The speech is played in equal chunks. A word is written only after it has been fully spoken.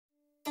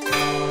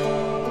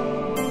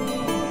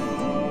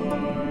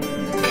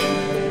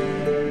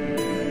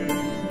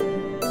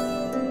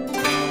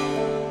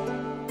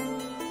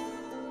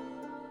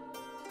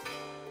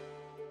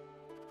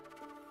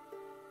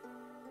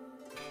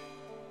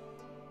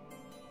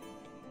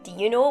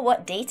Do you know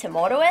what day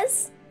tomorrow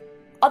is?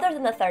 Other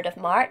than the 3rd of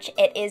March,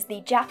 it is the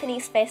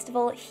Japanese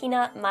festival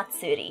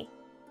Hinamatsuri,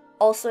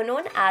 also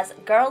known as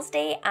Girls'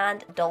 Day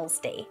and Dolls'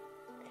 Day.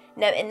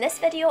 Now in this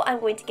video I'm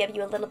going to give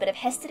you a little bit of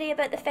history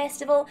about the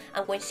festival,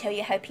 I'm going to tell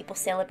you how people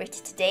celebrate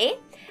it today,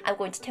 I'm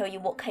going to tell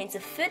you what kinds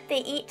of food they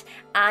eat,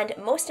 and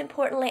most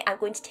importantly I'm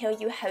going to tell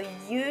you how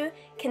you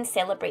can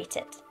celebrate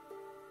it.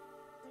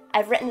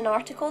 I've written an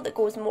article that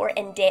goes more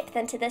in depth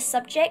into this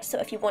subject, so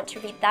if you want to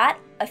read that,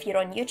 if you're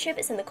on YouTube,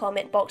 it's in the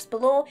comment box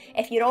below.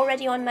 If you're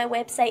already on my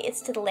website, it's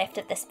to the left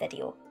of this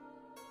video.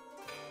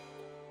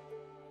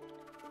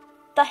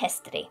 The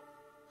history.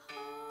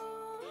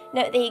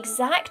 Now, the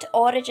exact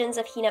origins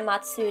of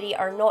Hinamatsuri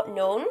are not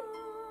known,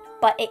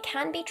 but it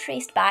can be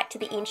traced back to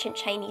the ancient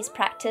Chinese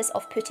practice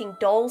of putting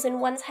dolls in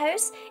one's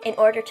house in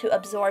order to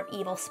absorb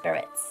evil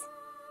spirits.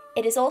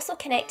 It is also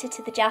connected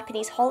to the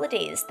Japanese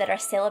holidays that are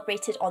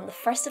celebrated on the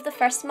 1st of the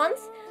 1st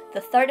month,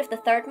 the 3rd of the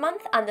 3rd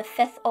month, and the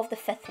 5th of the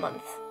 5th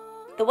month.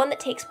 The one that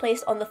takes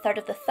place on the 3rd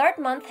of the 3rd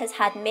month has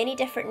had many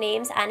different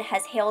names and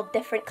has held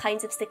different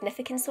kinds of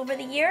significance over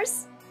the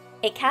years.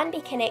 It can be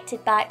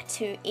connected back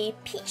to a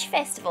peach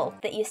festival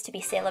that used to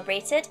be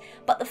celebrated,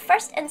 but the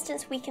first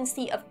instance we can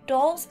see of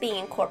dolls being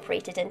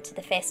incorporated into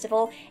the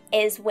festival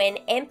is when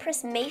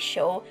Empress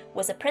Meisho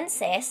was a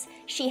princess.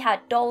 She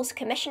had dolls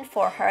commissioned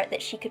for her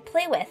that she could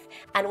play with,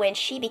 and when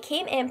she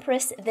became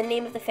empress, the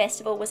name of the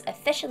festival was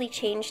officially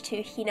changed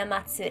to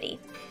Hinamatsuri.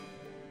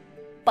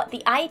 But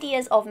the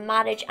ideas of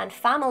marriage and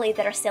family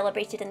that are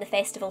celebrated in the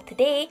festival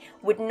today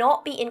would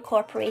not be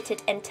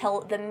incorporated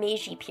until the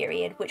Meiji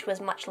period, which was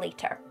much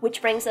later.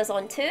 Which brings us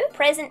on to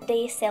present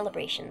day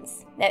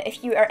celebrations. Now,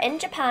 if you are in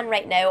Japan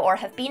right now or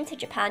have been to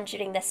Japan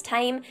during this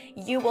time,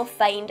 you will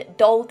find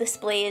doll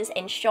displays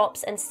in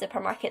shops and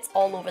supermarkets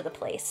all over the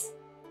place.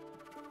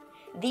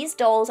 These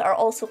dolls are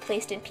also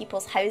placed in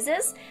people's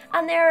houses,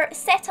 and they're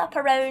set up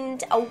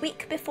around a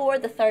week before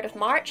the 3rd of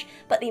March,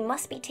 but they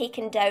must be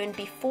taken down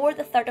before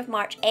the 3rd of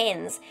March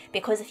ends,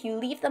 because if you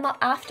leave them up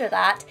after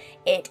that,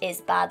 it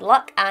is bad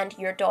luck and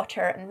your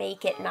daughter may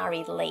get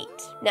married late.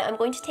 Now I'm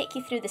going to take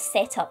you through the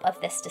setup of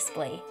this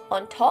display.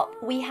 On top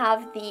we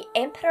have the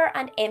Emperor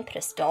and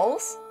Empress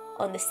dolls.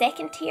 On the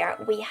second tier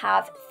we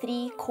have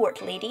 3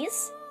 court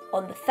ladies.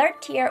 On the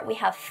third tier we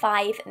have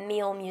 5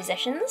 male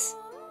musicians.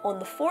 On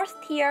the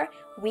 4th tier,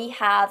 we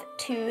have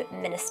 2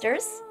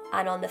 ministers,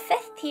 and on the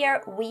 5th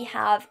tier, we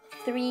have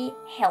 3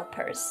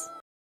 helpers.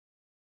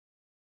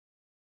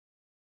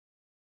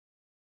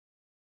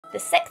 The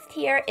 6th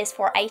tier is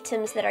for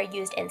items that are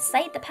used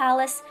inside the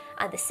palace,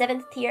 and the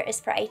 7th tier is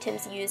for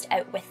items used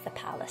out with the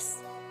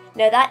palace.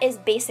 Now that is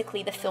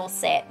basically the full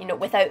set,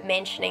 without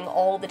mentioning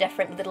all the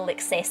different little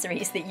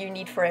accessories that you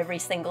need for every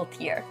single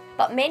tier.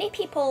 But many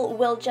people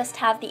will just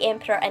have the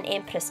Emperor and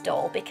Empress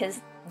doll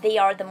because they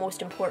are the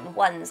most important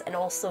ones, and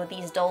also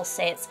these doll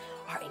sets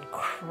are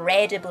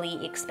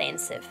incredibly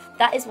expensive.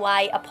 That is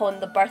why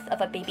upon the birth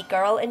of a baby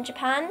girl in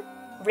Japan,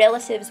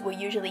 relatives will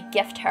usually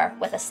gift her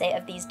with a set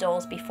of these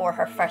dolls before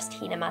her first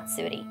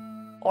Hinamatsuri.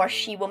 Or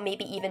she will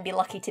maybe even be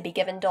lucky to be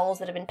given dolls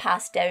that have been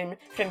passed down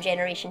from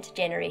generation to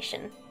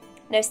generation.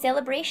 Now,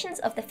 celebrations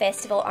of the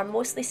festival are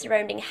mostly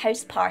surrounding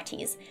house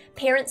parties.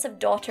 Parents of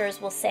daughters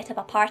will set up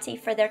a party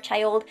for their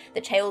child, the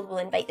child will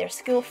invite their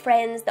school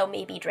friends, they'll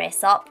maybe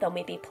dress up, they'll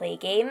maybe play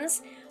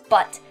games.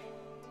 But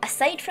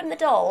aside from the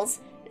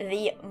dolls,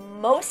 the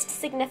most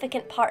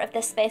significant part of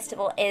this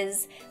festival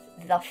is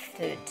the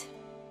food.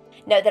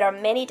 Now, there are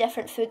many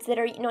different foods that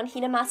are eaten on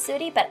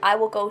Hinamatsuri, but I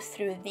will go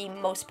through the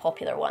most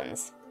popular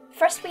ones.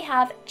 First we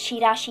have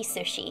chirashi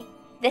sushi.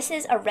 This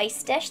is a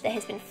rice dish that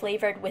has been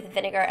flavoured with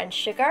vinegar and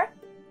sugar,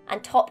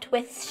 and topped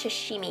with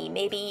sashimi,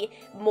 maybe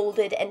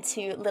moulded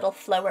into little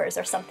flowers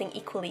or something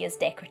equally as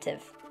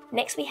decorative.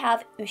 Next we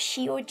have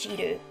ushio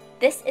jiru.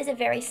 This is a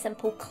very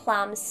simple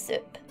clam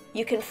soup.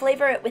 You can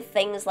flavour it with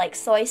things like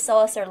soy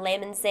sauce or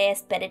lemon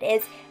zest, but it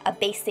is a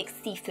basic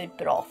seafood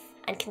broth.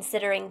 And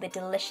considering the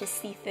delicious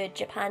seafood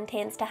Japan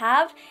tends to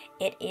have,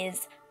 it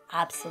is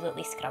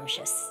absolutely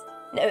scrumptious.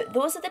 Now,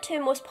 those are the 2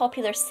 most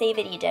popular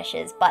savoury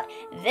dishes, but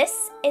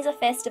this is a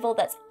festival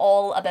that's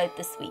all about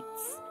the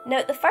sweets.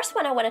 Now, the first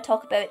one I want to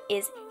talk about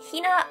is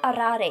hina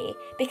arare,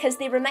 because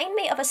they remind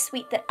me of a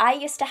sweet that I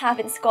used to have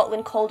in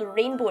Scotland called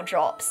rainbow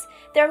drops.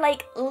 They're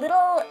like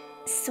little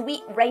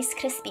sweet Rice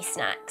Krispie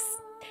snacks.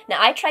 Now,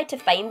 I tried to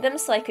find them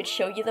so I could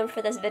show you them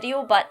for this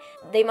video, but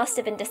they must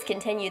have been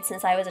discontinued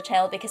since I was a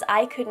child because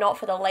I could not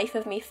for the life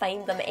of me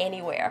find them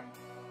anywhere.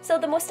 So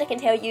the most I can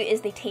tell you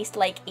is they taste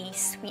like a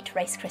sweet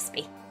Rice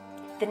Krispie.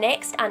 The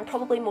next and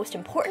probably most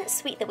important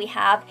sweet that we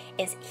have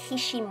is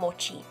hishi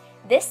mochi.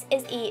 This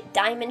is a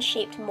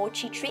diamond-shaped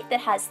mochi treat that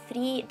has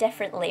 3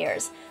 different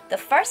layers. The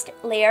first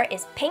layer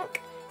is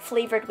pink,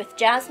 flavoured with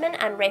jasmine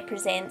and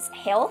represents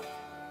health.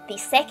 The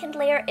second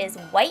layer is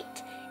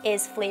white,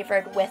 is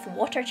flavoured with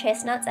water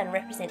chestnuts and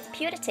represents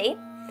purity.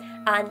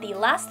 And the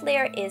last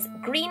layer is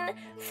green,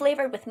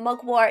 flavoured with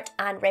mugwort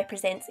and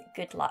represents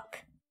good luck.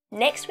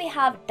 Next we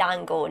have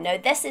dango. Now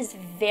this is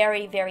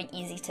very, very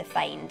easy to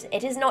find.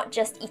 It is not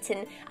just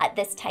eaten at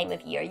this time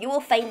of year. You will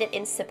find it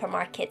in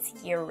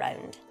supermarkets year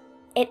round.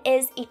 It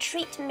is a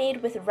treat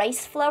made with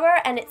rice flour,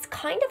 and it's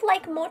kind of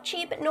like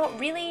mochi, but not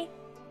really.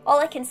 All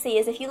I can say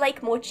is if you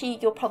like mochi,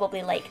 you'll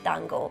probably like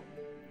dango.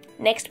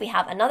 Next, we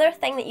have another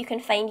thing that you can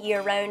find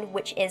year-round,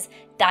 which is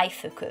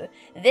daifuku.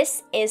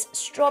 This is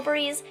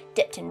strawberries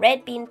dipped in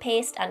red bean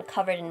paste and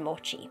covered in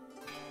mochi.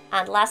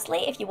 And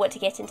lastly, if you want to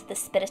get into the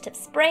spirit of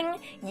spring,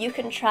 you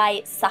can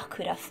try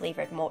sakura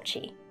flavoured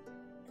mochi.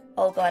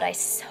 Oh god, I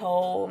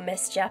so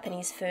miss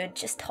Japanese food.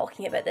 Just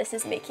talking about this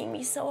is making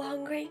me so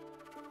hungry.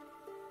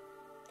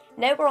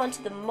 Now we're on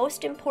to the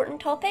most important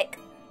topic,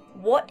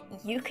 what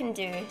you can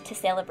do to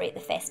celebrate the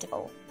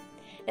festival.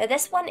 Now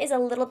this one is a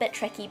little bit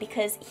tricky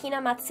because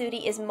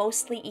Hinamatsuri is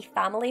mostly a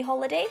family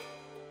holiday.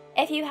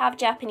 If you have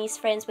Japanese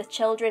friends with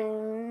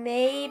children,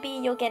 maybe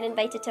you'll get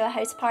invited to a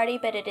house party,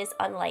 but it is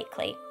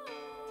unlikely.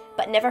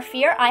 But never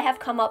fear, I have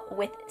come up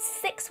with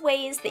 6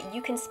 ways that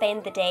you can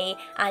spend the day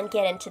and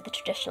get into the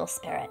traditional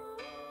spirit.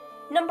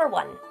 Number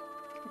 1,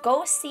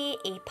 go see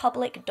a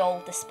public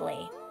doll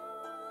display.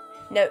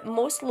 Now,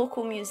 most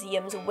local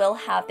museums will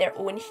have their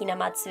own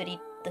Hinamatsuri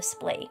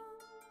display.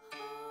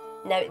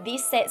 Now,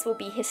 these sets will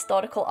be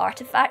historical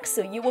artifacts,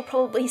 so you will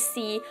probably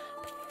see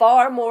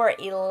far more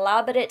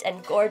elaborate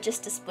and gorgeous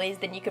displays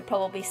than you could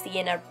probably see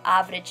in an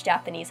average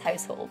Japanese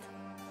household.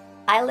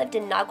 I lived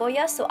in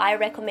Nagoya, so I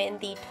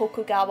recommend the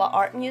Tokugawa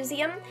Art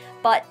Museum,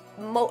 but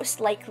most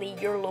likely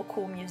your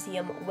local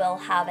museum will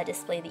have a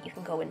display that you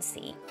can go and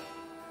see.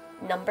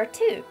 Number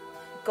 2,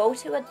 go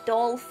to a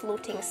doll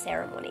floating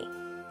ceremony.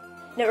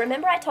 Now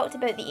remember I talked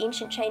about the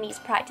ancient Chinese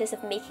practice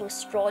of making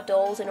straw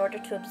dolls in order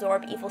to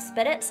absorb evil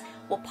spirits?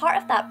 Well, part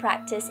of that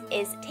practice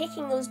is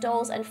taking those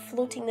dolls and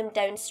floating them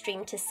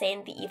downstream to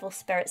send the evil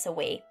spirits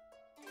away.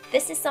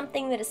 This is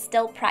something that is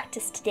still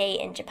practiced today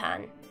in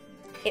Japan.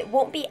 It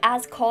won't be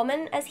as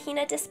common as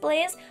Hina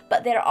displays,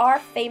 but there are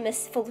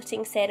famous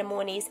floating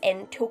ceremonies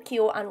in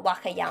Tokyo and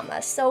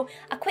Wakayama, so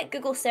a quick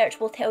Google search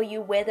will tell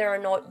you whether or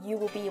not you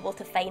will be able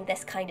to find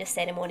this kind of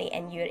ceremony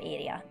in your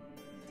area.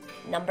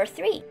 Number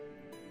 3,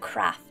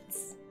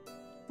 crafts.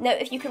 Now,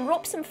 if you can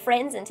rope some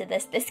friends into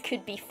this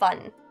could be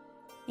fun.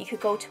 You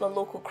could go to a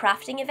local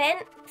crafting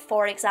event,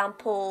 for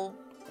example,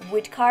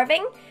 wood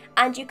carving,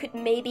 and you could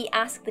maybe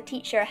ask the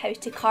teacher how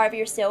to carve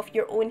yourself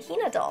your own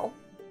Hina doll.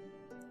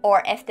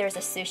 Or if there's a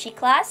sushi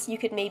class, you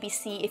could maybe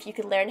see if you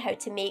could learn how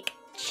to make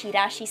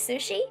chirashi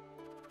sushi.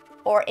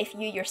 Or if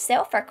you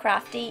yourself are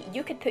crafty,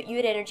 you could put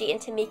your energy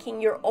into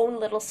making your own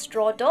little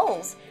straw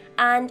dolls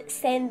and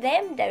send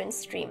them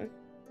downstream.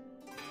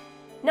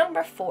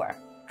 Number 4,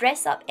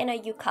 dress up in a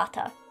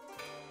yukata.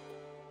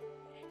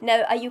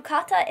 Now, a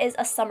yukata is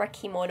a summer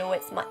kimono.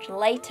 It's much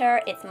lighter,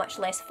 it's much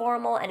less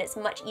formal, and it's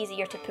much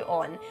easier to put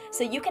on.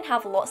 So you can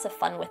have lots of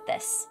fun with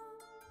this.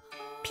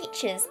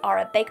 Peaches are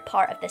a big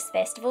part of this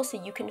festival,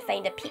 so you can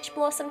find a peach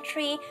blossom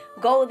tree,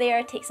 go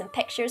there, take some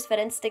pictures for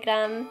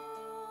Instagram,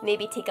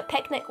 maybe take a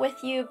picnic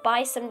with you,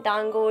 buy some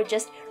dango,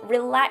 just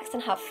relax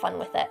and have fun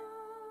with it.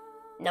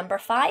 Number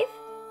 5,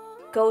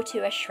 go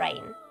to a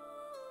shrine.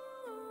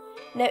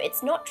 Now,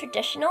 it's not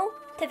traditional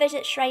to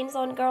visit shrines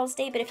on Girls'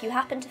 Day, but if you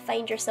happen to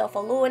find yourself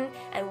alone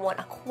and want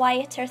a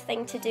quieter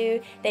thing to do,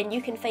 then you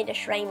can find a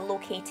shrine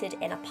located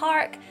in a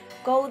park,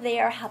 go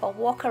there, have a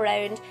walk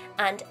around,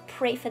 and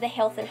pray for the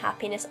health and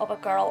happiness of a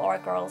girl or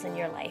girls in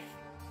your life.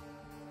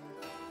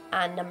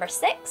 And number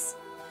 6,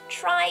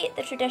 try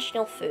the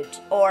traditional food,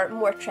 or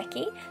more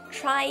tricky,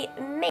 try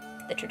make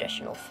the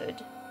traditional food.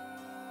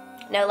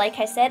 Now, like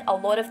I said, a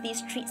lot of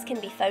these treats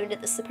can be found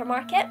at the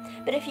supermarket,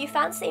 but if you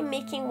fancy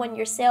making one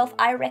yourself,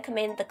 I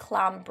recommend the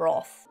clam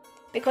broth,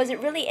 because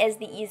it really is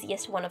the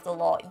easiest one of the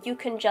lot. You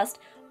can just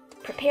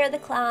prepare the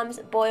clams,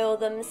 boil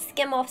them,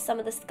 skim off some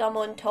of the scum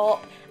on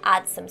top,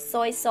 add some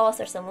soy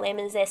sauce or some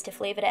lemon zest to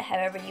flavour it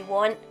however you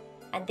want,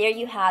 and there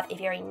you have a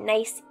very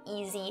nice,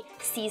 easy,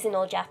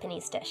 seasonal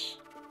Japanese dish.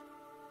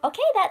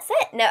 Okay, that's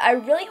it. Now, I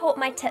really hope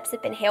my tips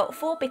have been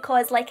helpful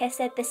because, like I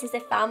said, this is a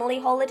family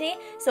holiday,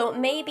 so it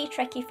may be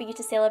tricky for you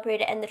to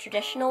celebrate it in the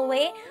traditional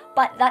way,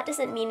 but that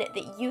doesn't mean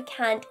that you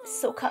can't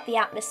soak up the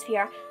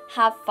atmosphere,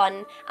 have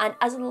fun, and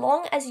as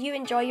long as you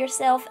enjoy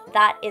yourself,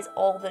 that is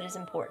all that is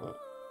important.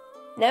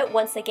 Now,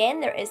 once again,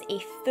 there is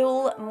a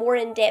full, more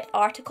in-depth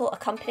article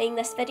accompanying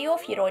this video.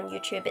 If you're on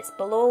YouTube, it's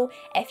below.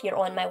 If you're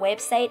on my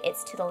website,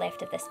 it's to the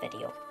left of this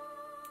video.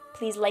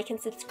 Please like and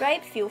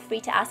subscribe, feel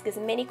free to ask as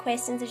many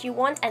questions as you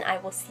want, and I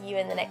will see you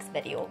in the next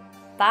video.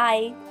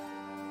 Bye!